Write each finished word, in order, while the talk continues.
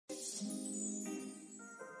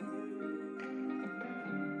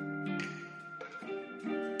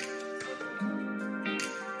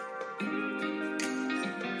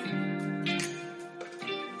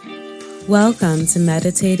Welcome to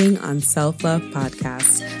Meditating on Self-Love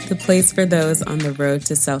Podcast, the place for those on the road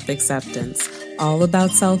to self-acceptance, all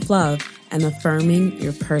about self-love and affirming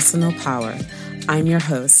your personal power. I'm your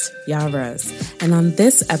host, Ya Rose, and on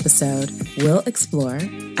this episode, we'll explore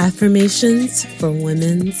affirmations for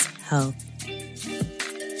women's health.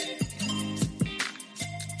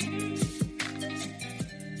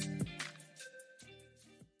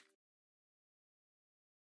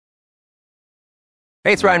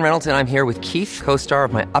 Hey, it's Ryan Reynolds, and I'm here with Keith, co-star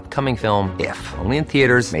of my upcoming film, If, only in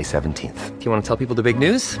theaters May 17th. Do you want to tell people the big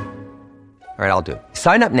news? All right, I'll do it.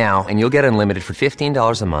 Sign up now and you'll get unlimited for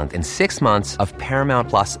 $15 a month and 6 months of Paramount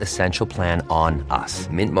Plus Essential Plan on us.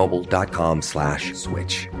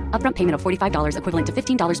 MintMobile.com/switch. Upfront payment of $45 equivalent to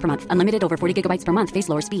 $15 per month. Unlimited over 40 gigabytes per month. Face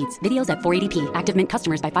lower speeds. Videos at 480p. Active Mint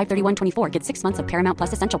customers by 531.24 get 6 months of Paramount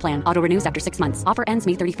Plus Essential Plan. Auto renews after 6 months. Offer ends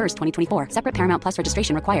May 31st, 2024. Separate Paramount Plus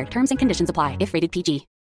registration required. Terms and conditions apply if rated PG.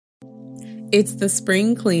 It's the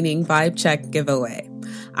Spring Cleaning Vibe Check giveaway.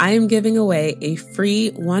 I am giving away a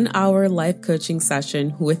free 1-hour life coaching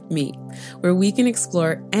session with me, where we can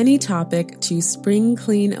explore any topic to spring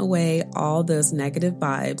clean away all those negative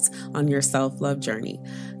vibes on your self-love journey.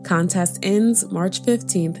 Contest ends March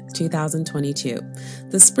 15th, 2022.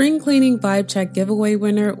 The Spring Cleaning Vibe Check giveaway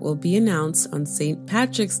winner will be announced on St.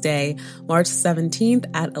 Patrick's Day, March 17th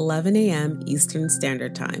at 11 a.m. Eastern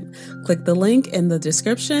Standard Time. Click the link in the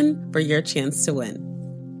description for your chance to win.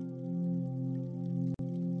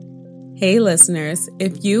 Hey listeners,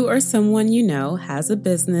 if you or someone you know has a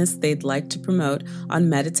business they'd like to promote on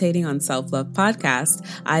Meditating on Self-Love podcast,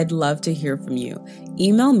 I'd love to hear from you.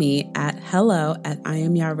 Email me at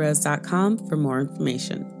hello@IamYaRose.com for more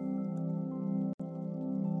information.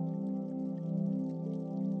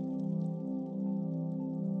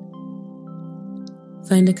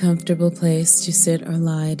 Find a comfortable place to sit or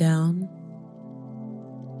lie down.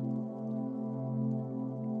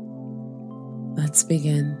 Let's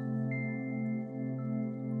begin.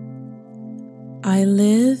 I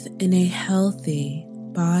live in a healthy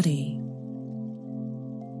body.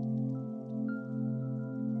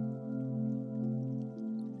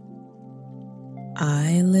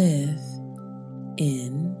 I live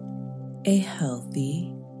in a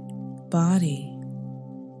healthy body.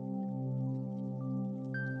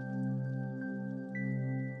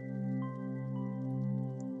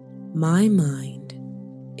 My mind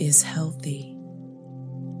is healthy.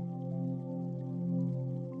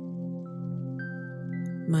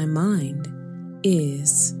 My mind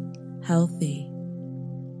is healthy.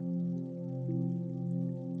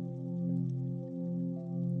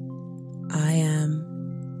 I am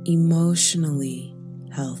emotionally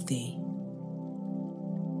healthy.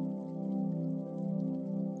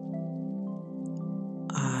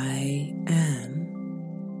 I am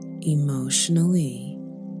emotionally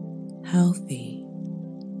healthy.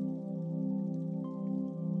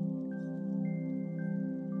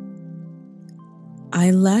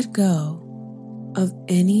 I let go of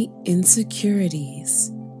any insecurities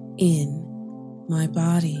in my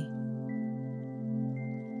body.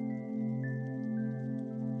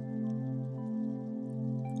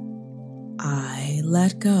 I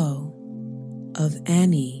let go of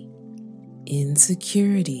any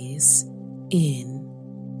insecurities in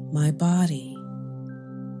my body.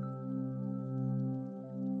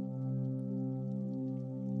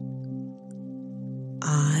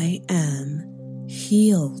 I am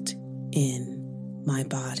healed in my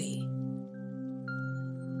body.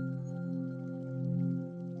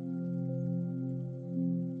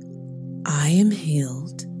 I am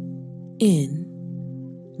healed in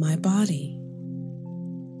my body.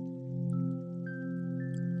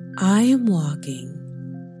 I am walking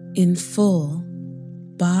in full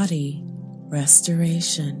body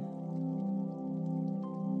restoration.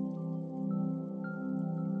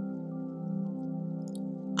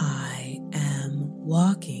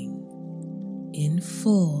 Walking in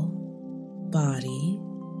full body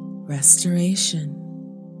restoration.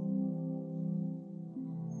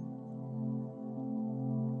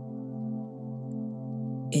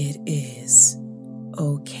 It is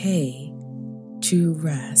okay to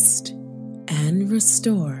rest and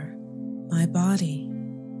restore my body.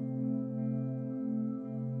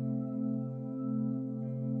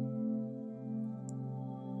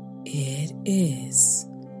 It is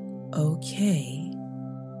okay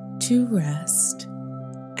to rest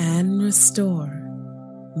and restore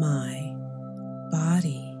my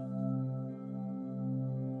body.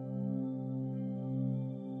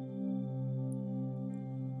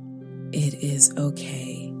 It is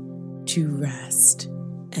okay to rest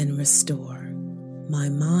and restore my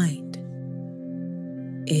mind.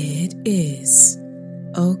 It is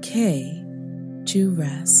okay to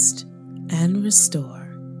rest and restore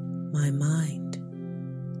my mind.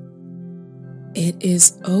 It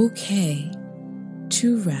is okay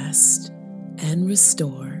to rest and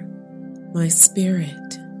restore my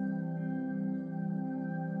spirit.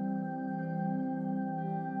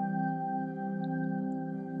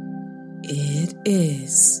 It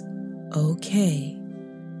is okay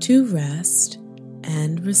to rest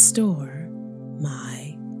and restore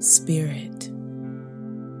my spirit.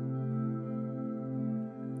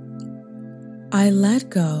 I let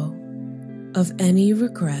go of any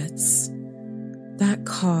regrets that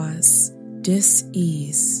cause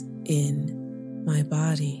dis-ease in my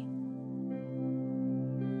body.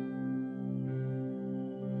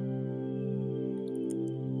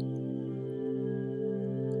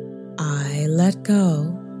 I let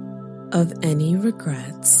go of any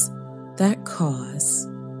regrets that cause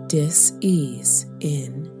dis-ease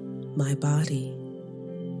in my body.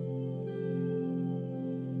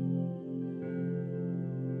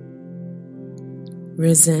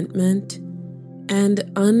 Resentment and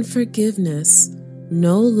unforgiveness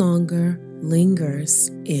no longer lingers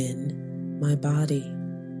in my body.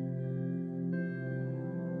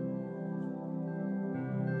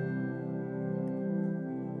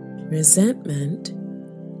 Resentment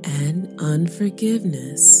and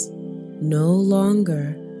unforgiveness no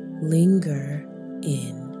longer linger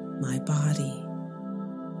in my body.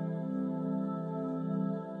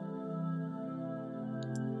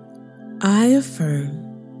 I affirm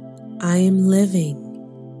I am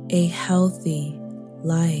living a healthy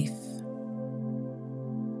life.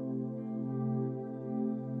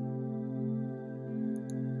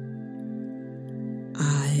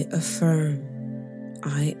 I affirm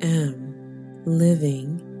I am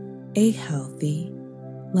living a healthy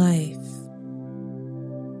life.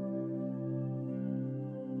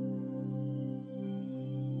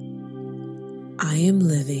 I am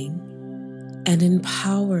living an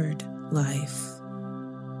empowered life.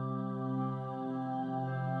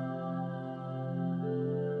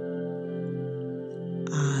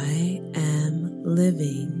 I am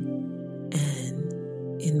living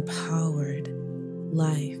an empowered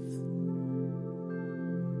life.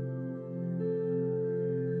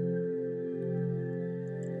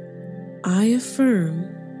 I affirm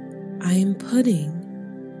I am putting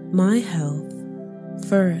my health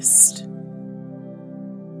first.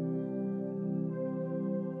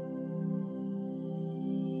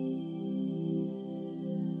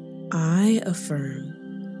 I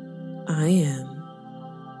affirm I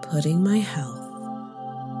am putting my health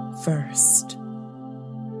first.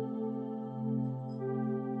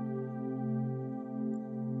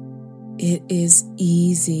 It is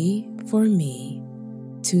easy for me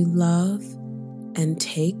to love and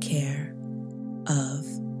take care of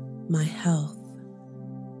my health.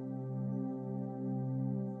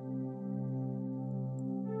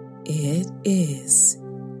 It is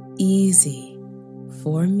easy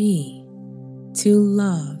for me to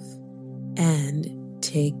love and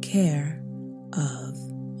take care of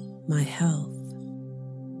my health.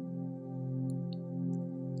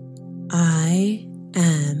 I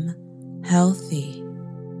am healthy.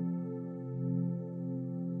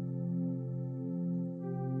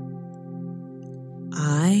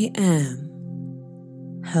 I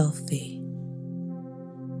am healthy.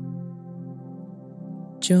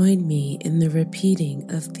 Join me in the repeating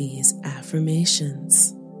of these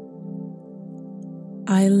affirmations.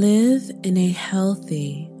 I live in a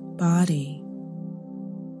healthy body.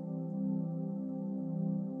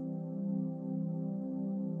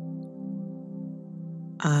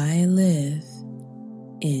 I live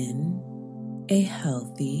in a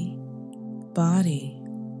healthy body.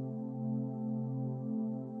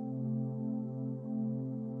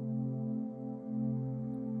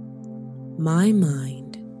 My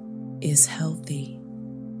mind is healthy.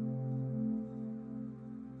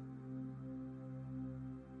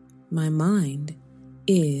 My mind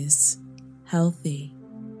is healthy.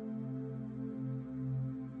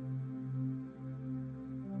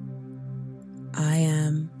 I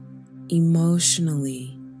am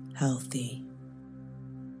emotionally healthy.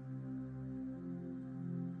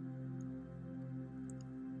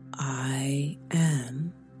 I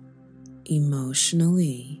am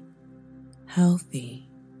emotionally healthy.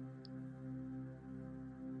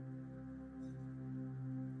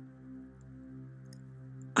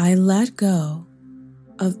 I let go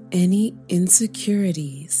of any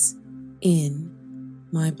insecurities in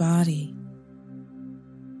my body.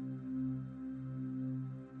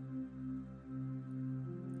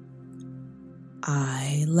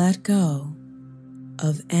 I let go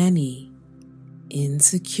of any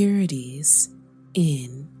insecurities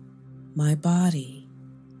in my body.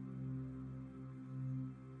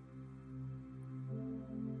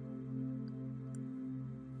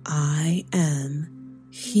 I am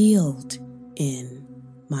healed in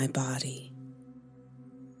my body.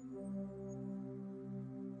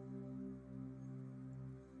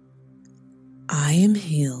 I am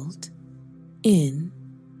healed in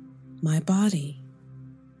my body.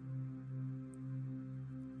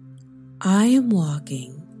 I am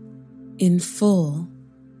walking in full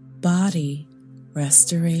body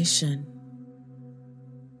restoration.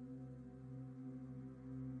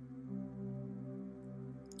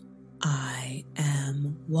 I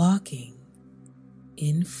am walking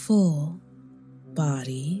in full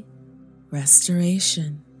body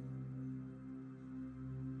restoration.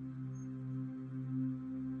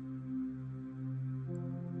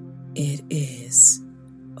 It is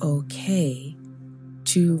okay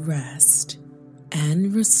to rest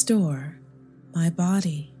and restore my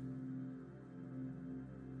body.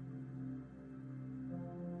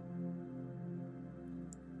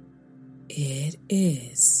 It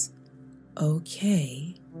is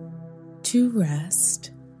okay to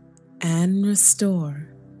rest and restore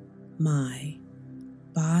my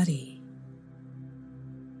body.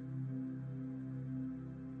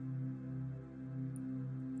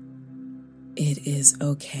 It is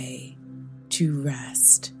okay to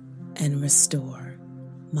rest and restore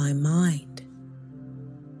my mind.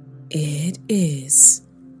 It is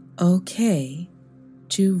okay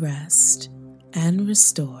to rest and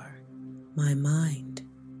restore my mind.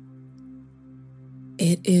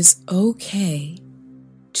 It is okay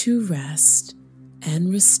to rest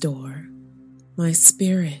and restore my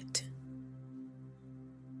spirit.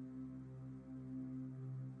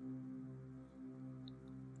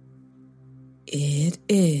 It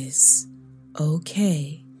is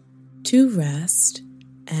okay to rest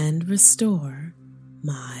and restore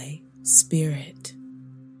my spirit.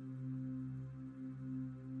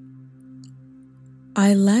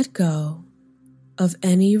 I let go of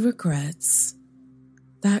any regrets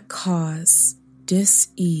that cause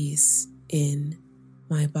dis-ease in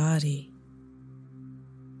my body.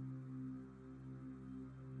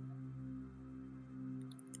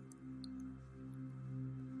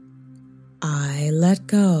 I let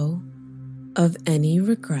go of any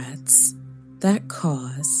regrets that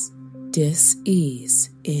cause dis-ease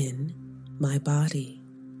in my body.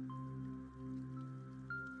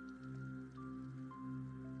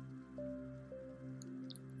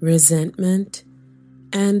 Resentment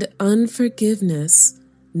and unforgiveness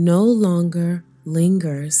no longer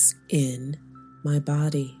lingers in my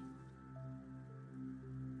body.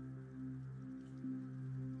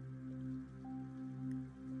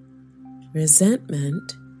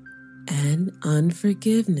 Resentment and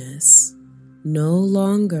unforgiveness no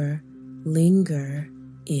longer linger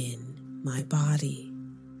in my body.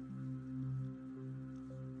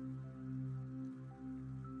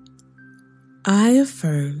 I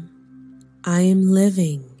affirm I am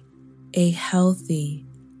living a healthy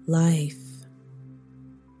life.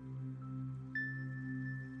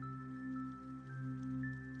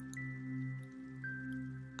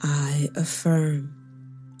 I affirm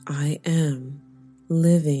I am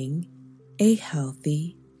living a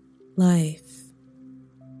healthy life.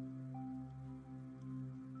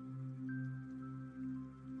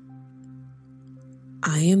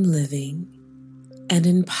 I am living an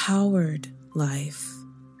empowered life.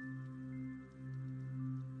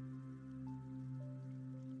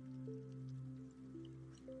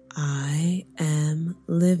 I am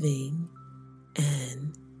living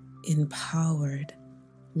an empowered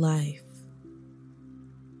life.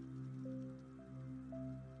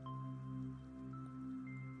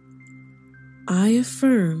 I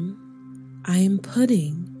affirm I am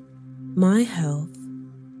putting my health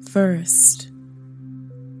first.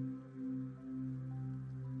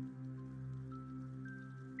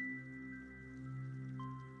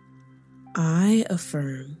 I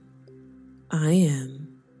affirm I am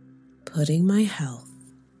putting my health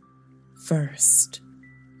first.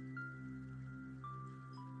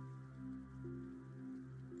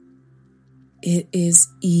 It is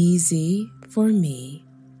easy for me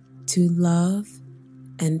to love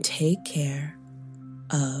and take care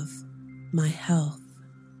of my health.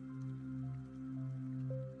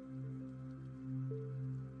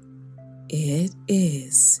 It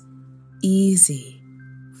is easy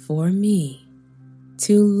for me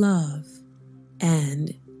to love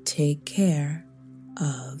and take care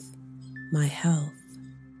of my health.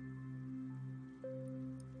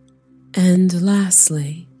 And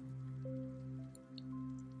lastly,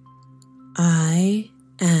 I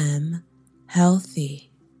am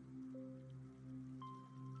healthy.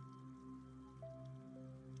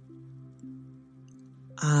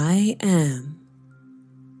 I am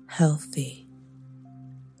healthy.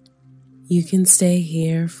 You can stay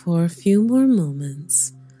here for a few more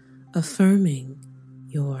moments, affirming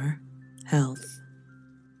your health.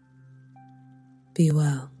 Be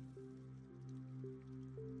well.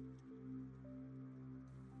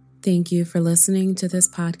 Thank you for listening to this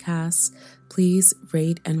podcast. Please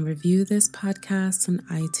rate and review this podcast on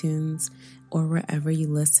iTunes or wherever you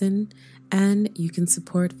listen. And you can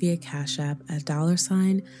support via Cash App at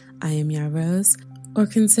 $ I am Yarose, or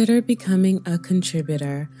consider becoming a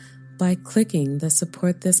contributor by clicking the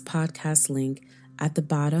Support This Podcast link at the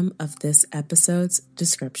bottom of this episode's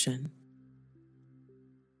description.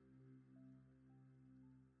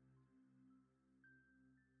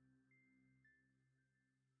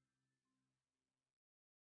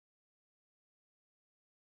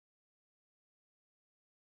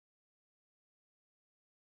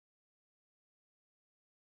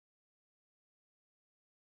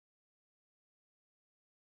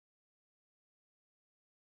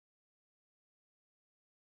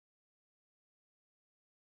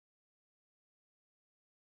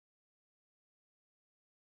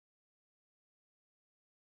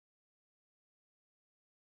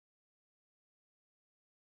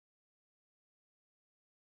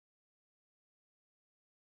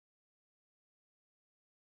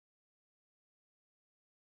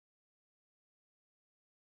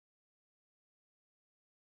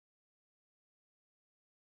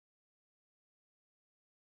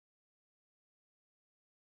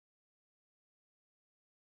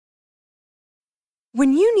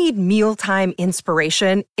 When you need mealtime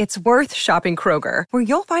inspiration, it's worth shopping Kroger, where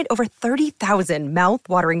you'll find over 30,000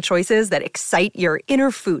 mouth-watering choices that excite your inner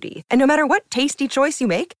foodie. And no matter what tasty choice you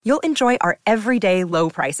make, you'll enjoy our everyday low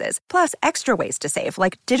prices, plus extra ways to save,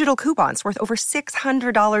 like digital coupons worth over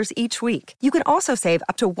 $600 each week. You can also save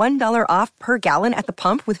up to $1 off per gallon at the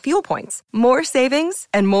pump with fuel points. More savings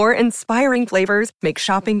and more inspiring flavors make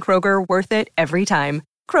shopping Kroger worth it every time.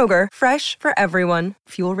 Kroger, fresh for everyone.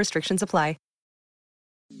 Fuel restrictions apply.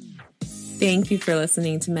 Thank you for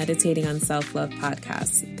listening to Meditating on Self-Love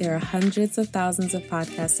Podcasts. There are hundreds of thousands of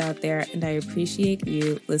podcasts out there, and I appreciate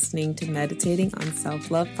you listening to Meditating on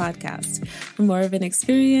Self-Love Podcasts. For more of an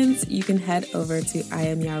experience, you can head over to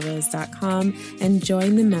IamYarose.com and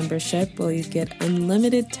join the membership where you get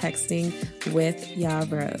unlimited texting with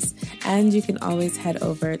Yarose. And you can always head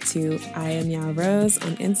over to IamYarose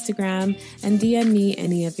on Instagram and DM me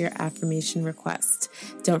any of your affirmation requests.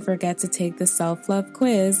 Don't forget to take the self-love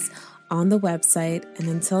quiz on the website. And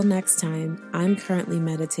until next time, I'm currently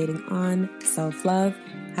meditating on self-love.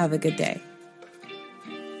 Have a good day.